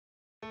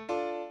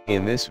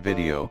In this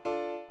video,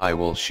 I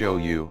will show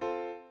you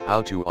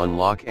how to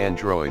unlock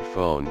Android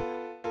phone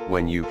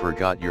when you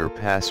forgot your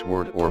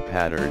password or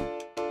pattern.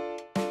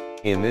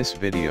 In this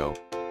video,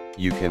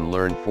 you can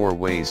learn 4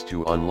 ways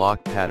to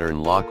unlock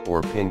pattern lock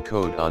or PIN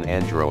code on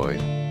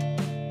Android.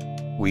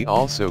 We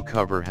also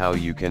cover how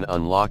you can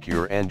unlock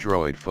your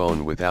Android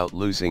phone without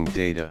losing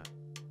data.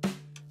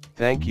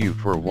 Thank you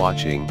for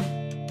watching,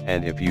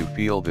 and if you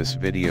feel this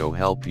video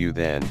help you,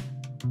 then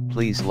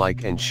please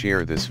like and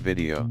share this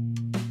video.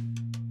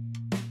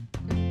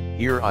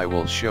 Here I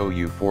will show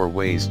you 4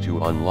 ways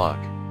to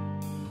unlock.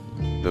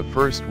 The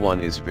first one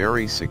is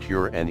very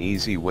secure and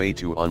easy way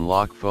to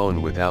unlock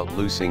phone without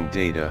losing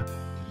data.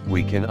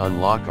 We can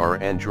unlock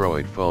our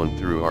Android phone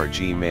through our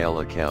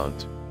Gmail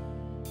account.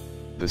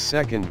 The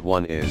second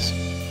one is,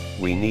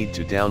 we need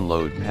to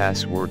download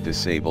password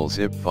disable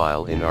zip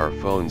file in our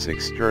phone's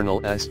external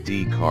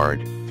SD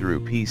card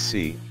through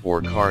PC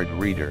or card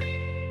reader.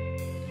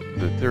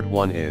 The third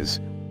one is,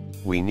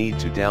 we need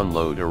to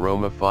download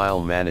Aroma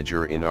File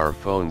Manager in our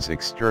phone's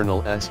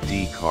external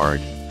SD card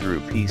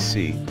through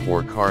PC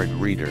or card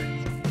reader.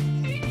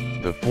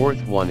 The fourth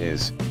one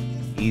is,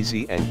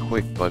 easy and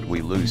quick but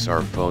we lose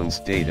our phone's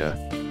data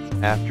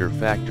after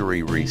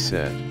factory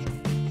reset.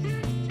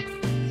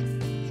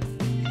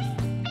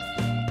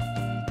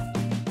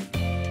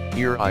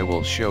 Here I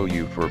will show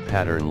you for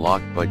pattern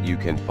lock, but you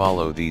can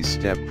follow these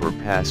steps for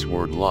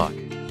password lock.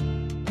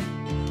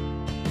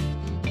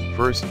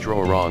 First,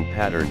 draw wrong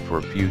pattern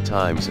for few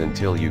times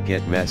until you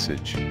get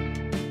message.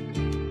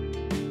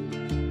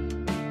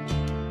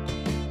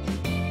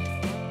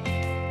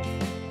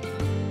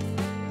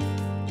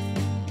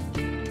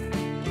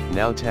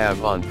 Now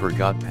tab on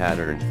forgot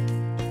pattern.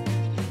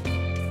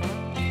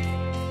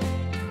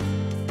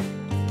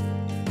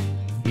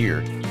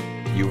 Here,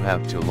 you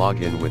have to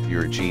log in with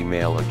your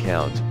Gmail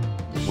account,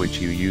 which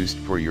you used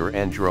for your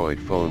Android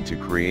phone to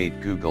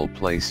create Google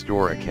Play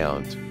Store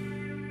account.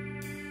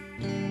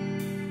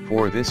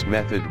 For this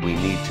method we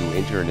need to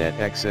internet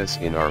access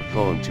in our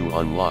phone to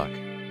unlock.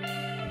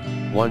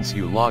 Once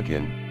you log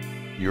in,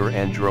 your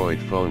Android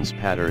phone's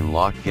pattern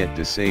lock get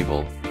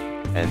disabled,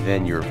 and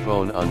then your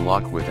phone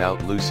unlock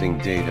without losing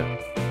data.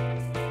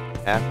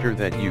 After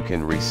that you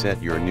can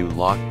reset your new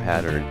lock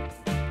pattern.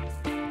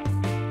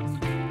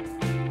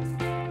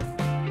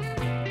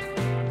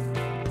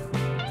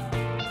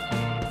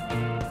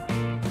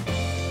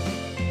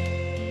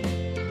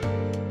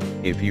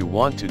 If you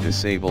want to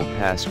disable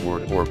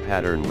password or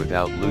pattern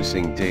without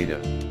losing data,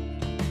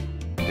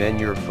 then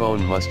your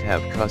phone must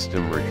have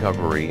custom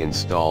recovery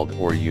installed,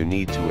 or you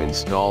need to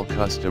install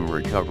custom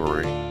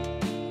recovery.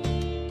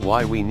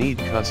 Why we need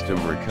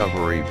custom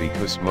recovery?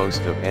 Because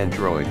most of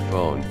Android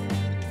phone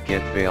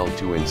get failed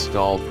to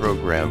install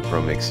program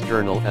from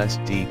external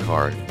SD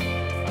card.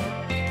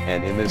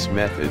 And in this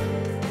method,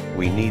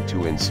 we need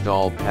to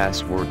install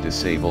password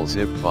disable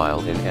zip file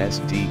in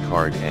SD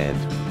card, and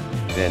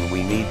then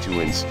we need to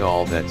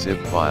install that zip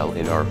file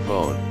in our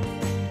phone.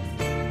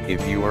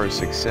 If you are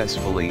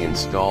successfully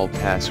installed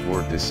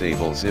password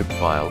disable zip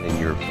file in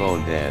your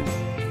phone, then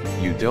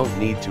you don't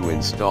need to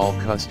install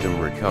custom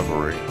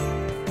recovery.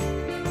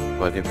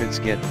 But if it's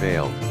get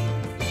failed,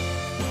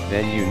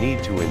 then you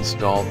need to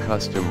install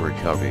custom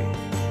recovery.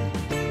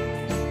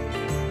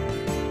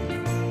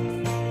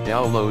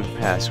 Download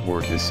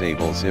password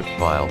disable zip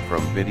file from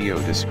video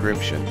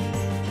description.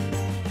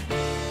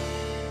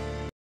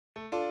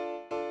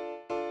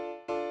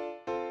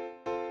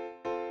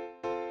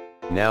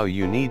 Now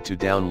you need to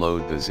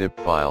download the zip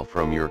file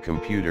from your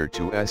computer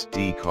to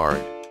SD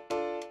card.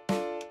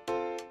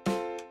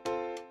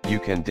 You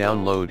can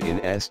download in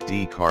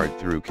SD card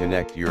through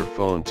connect your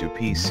phone to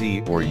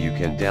PC, or you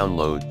can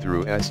download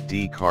through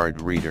SD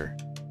card reader.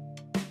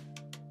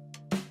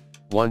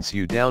 Once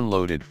you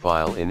downloaded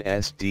file in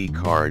SD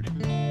card,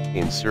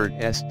 insert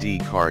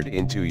SD card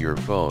into your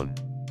phone.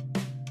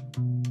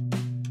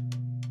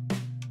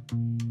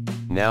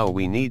 Now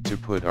we need to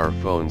put our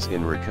phones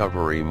in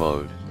recovery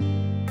mode.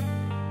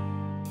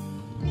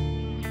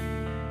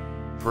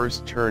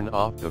 First, turn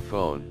off the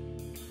phone.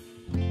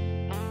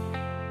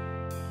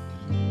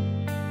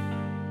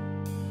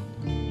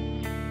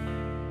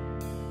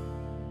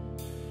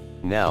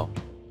 Now,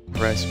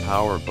 press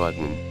power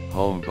button,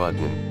 home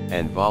button,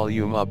 and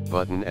volume up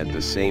button at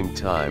the same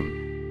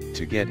time,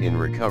 to get in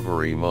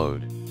recovery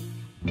mode.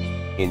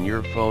 In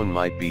your phone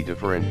might be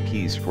different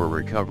keys for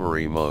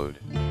recovery mode.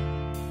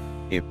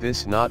 If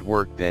this not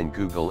work, then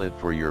Google it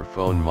for your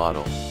phone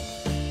model.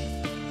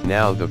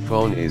 Now the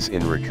phone is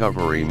in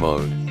recovery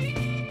mode.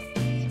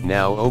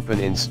 Now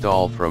open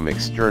install from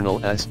external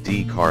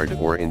SD card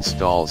or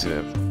install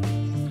zip.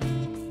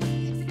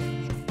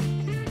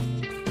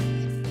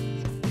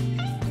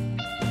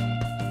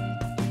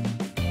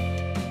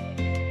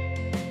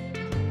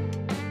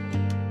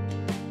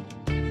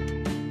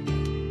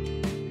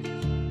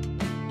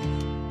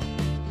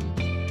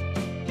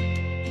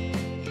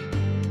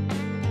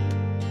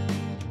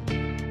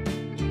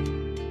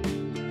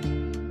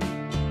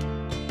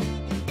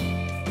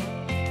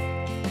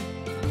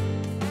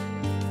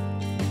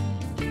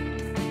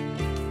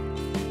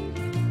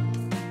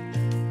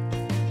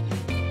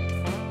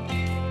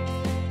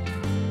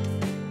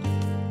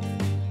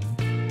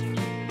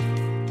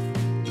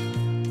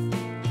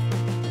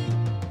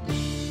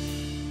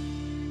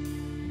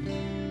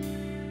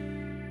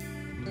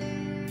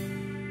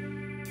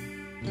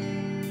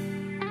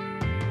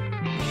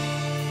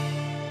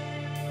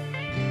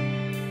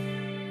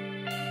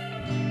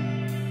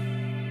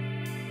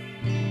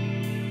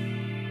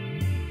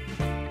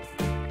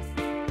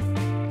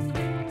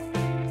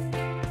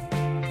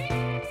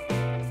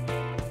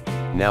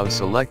 Now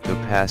select the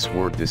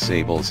password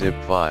disable zip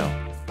file.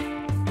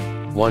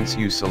 Once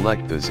you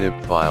select the zip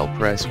file,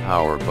 press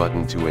power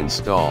button to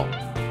install.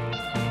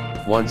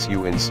 Once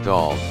you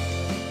install,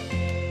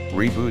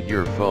 reboot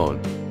your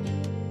phone.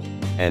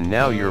 And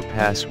now your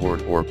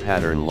password or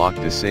pattern lock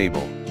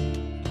disable.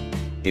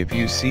 If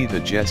you see the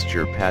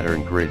gesture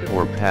pattern grid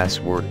or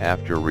password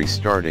after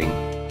restarting,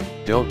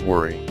 don't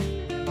worry.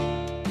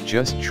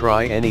 Just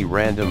try any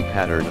random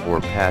pattern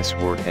or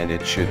password and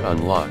it should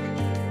unlock.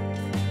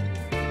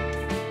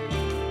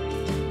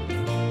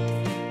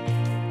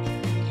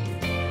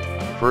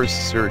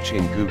 First search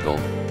in Google,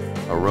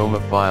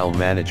 Aroma File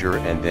Manager,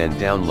 and then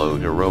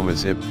download Aroma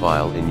zip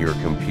file in your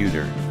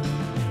computer.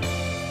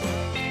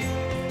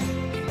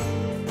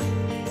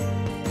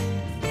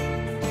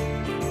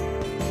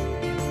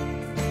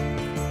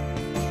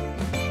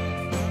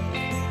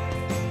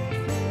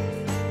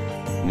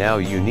 Now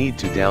you need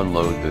to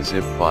download the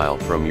zip file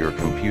from your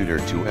computer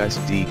to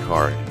SD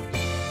card.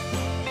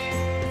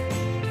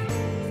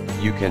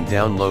 You can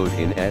download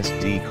in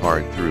SD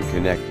card through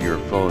connect your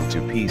phone to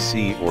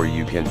PC, or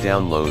you can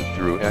download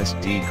through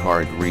SD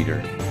card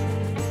reader.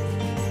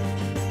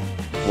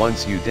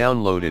 Once you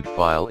downloaded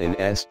file in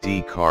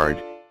SD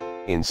card,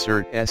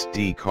 insert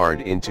SD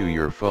card into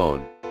your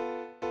phone.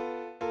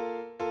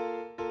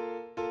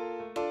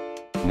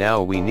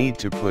 Now we need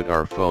to put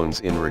our phones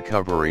in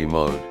recovery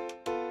mode.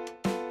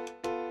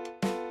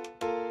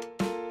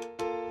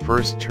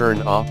 First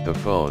turn off the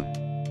phone.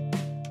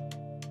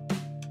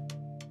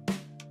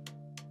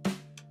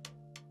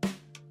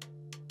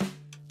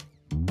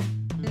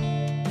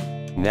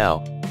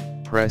 Now,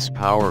 press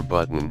power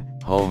button,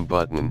 home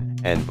button,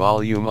 and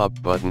volume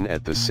up button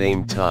at the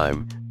same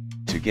time,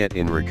 to get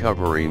in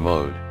recovery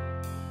mode.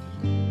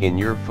 In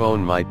your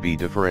phone might be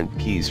different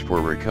keys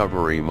for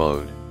recovery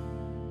mode.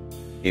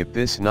 If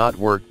this not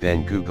work,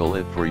 then Google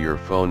it for your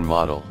phone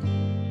model.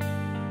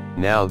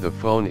 Now the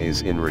phone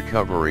is in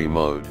recovery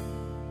mode.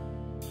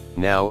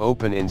 Now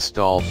open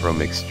install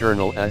from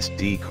external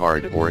SD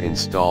card or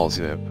install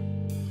zip.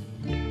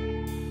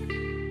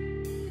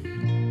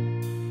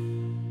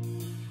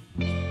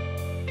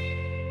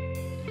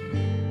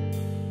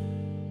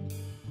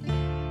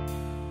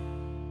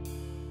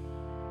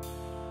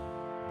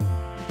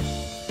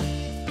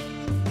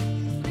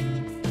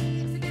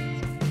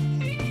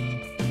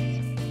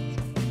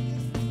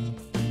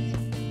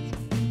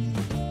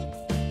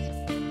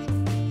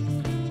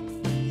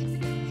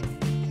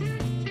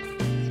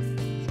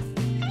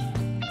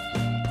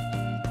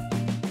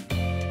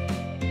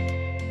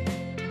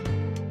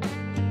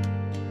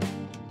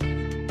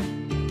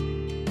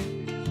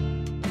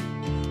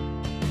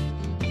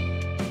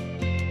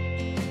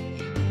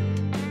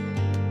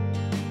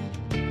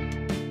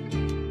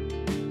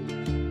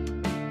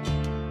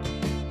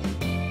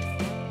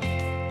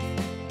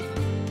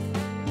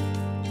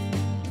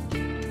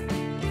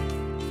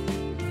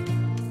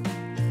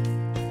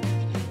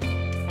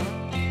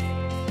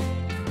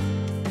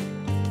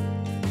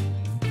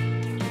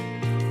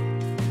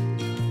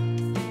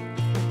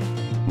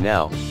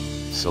 Now,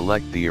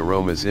 select the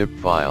Aroma zip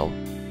file.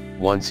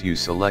 Once you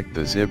select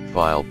the zip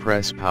file,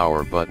 press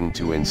power button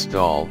to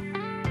install.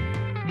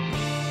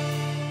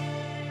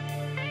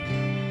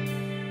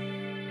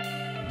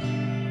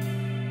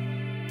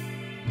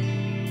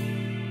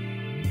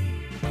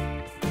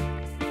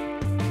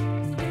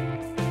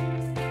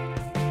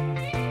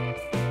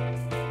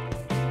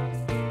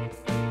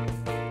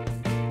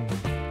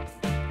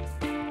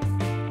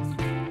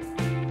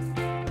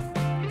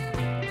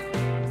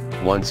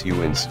 Once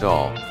you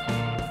install,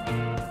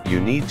 you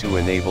need to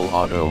enable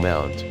auto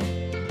mount.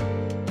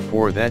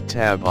 For that,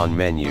 tab on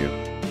menu,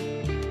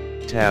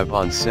 tab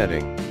on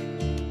setting,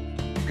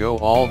 go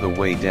all the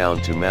way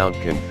down to mount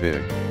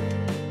config.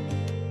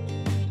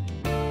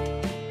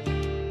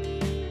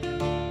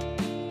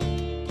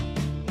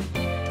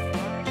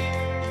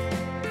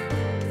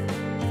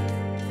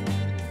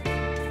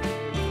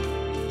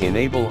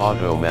 Enable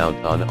auto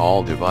mount on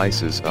all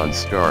devices on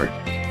start.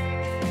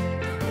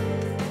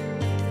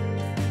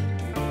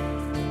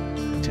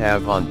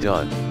 Tab on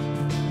done.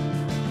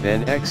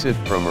 Then exit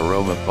from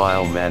Aroma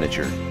File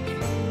Manager.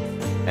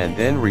 And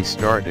then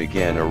restart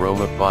again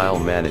Aroma File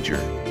Manager.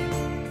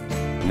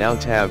 Now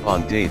tab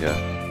on data.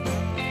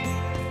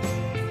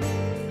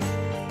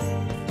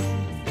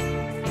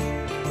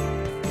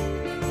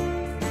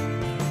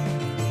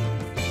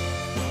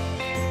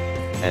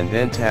 And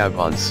then tab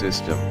on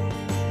system.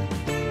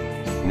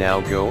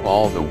 Now go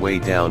all the way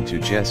down to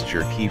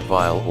gesture key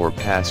file or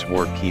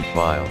password key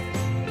file.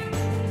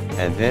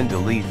 And then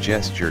delete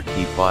gesture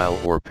key file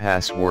or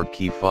password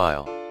key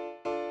file.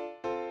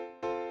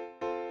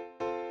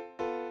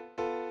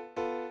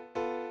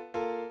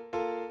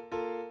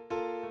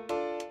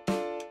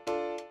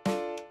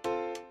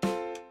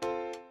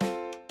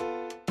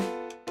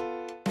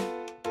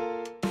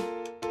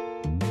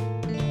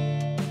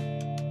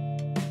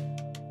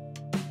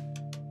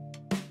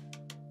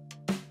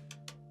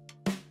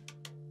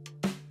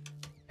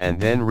 And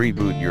then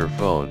reboot your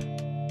phone.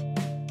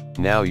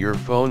 Now your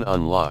phone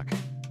unlock.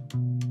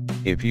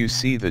 If you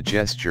see the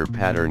gesture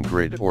pattern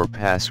grid or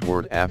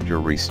password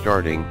after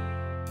restarting,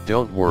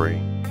 don't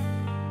worry.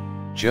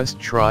 Just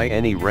try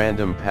any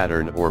random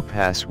pattern or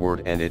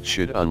password and it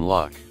should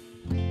unlock.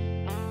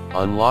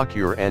 Unlock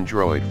your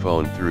Android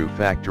phone through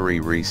factory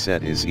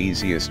reset is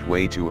easiest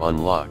way to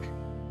unlock.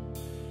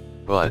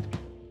 But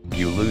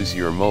you lose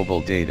your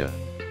mobile data.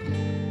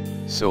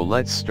 So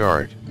let's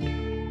start.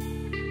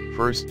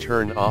 First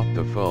turn off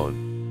the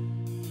phone.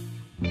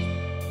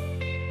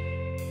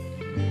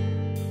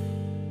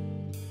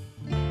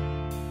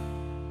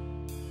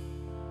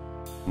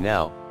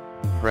 Now,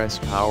 press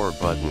power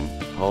button,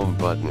 home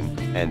button,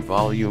 and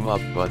volume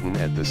up button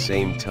at the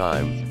same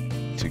time,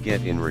 to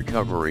get in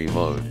recovery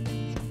mode.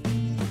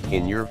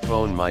 In your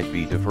phone might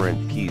be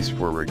different keys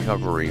for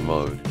recovery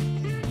mode.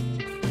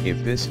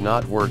 If this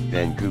not work,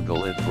 then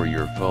Google it for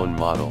your phone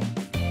model.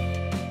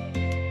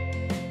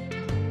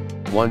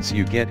 Once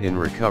you get in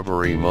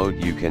recovery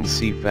mode, you can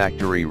see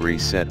factory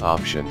reset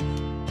option.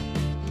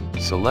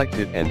 Select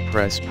it and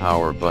press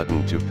power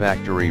button to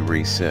factory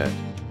reset.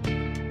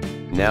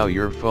 Now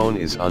your phone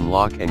is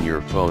unlocked and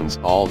your phone's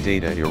all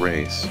data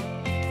erase.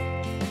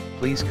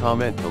 Please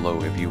comment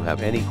below if you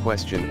have any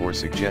question or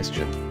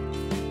suggestion.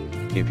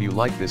 If you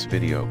like this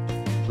video,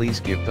 please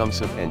give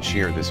thumbs up and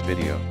share this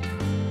video.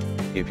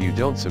 If you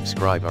don't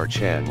subscribe our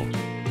channel,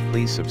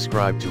 please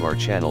subscribe to our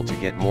channel to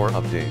get more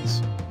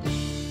updates.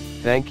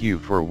 Thank you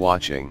for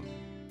watching.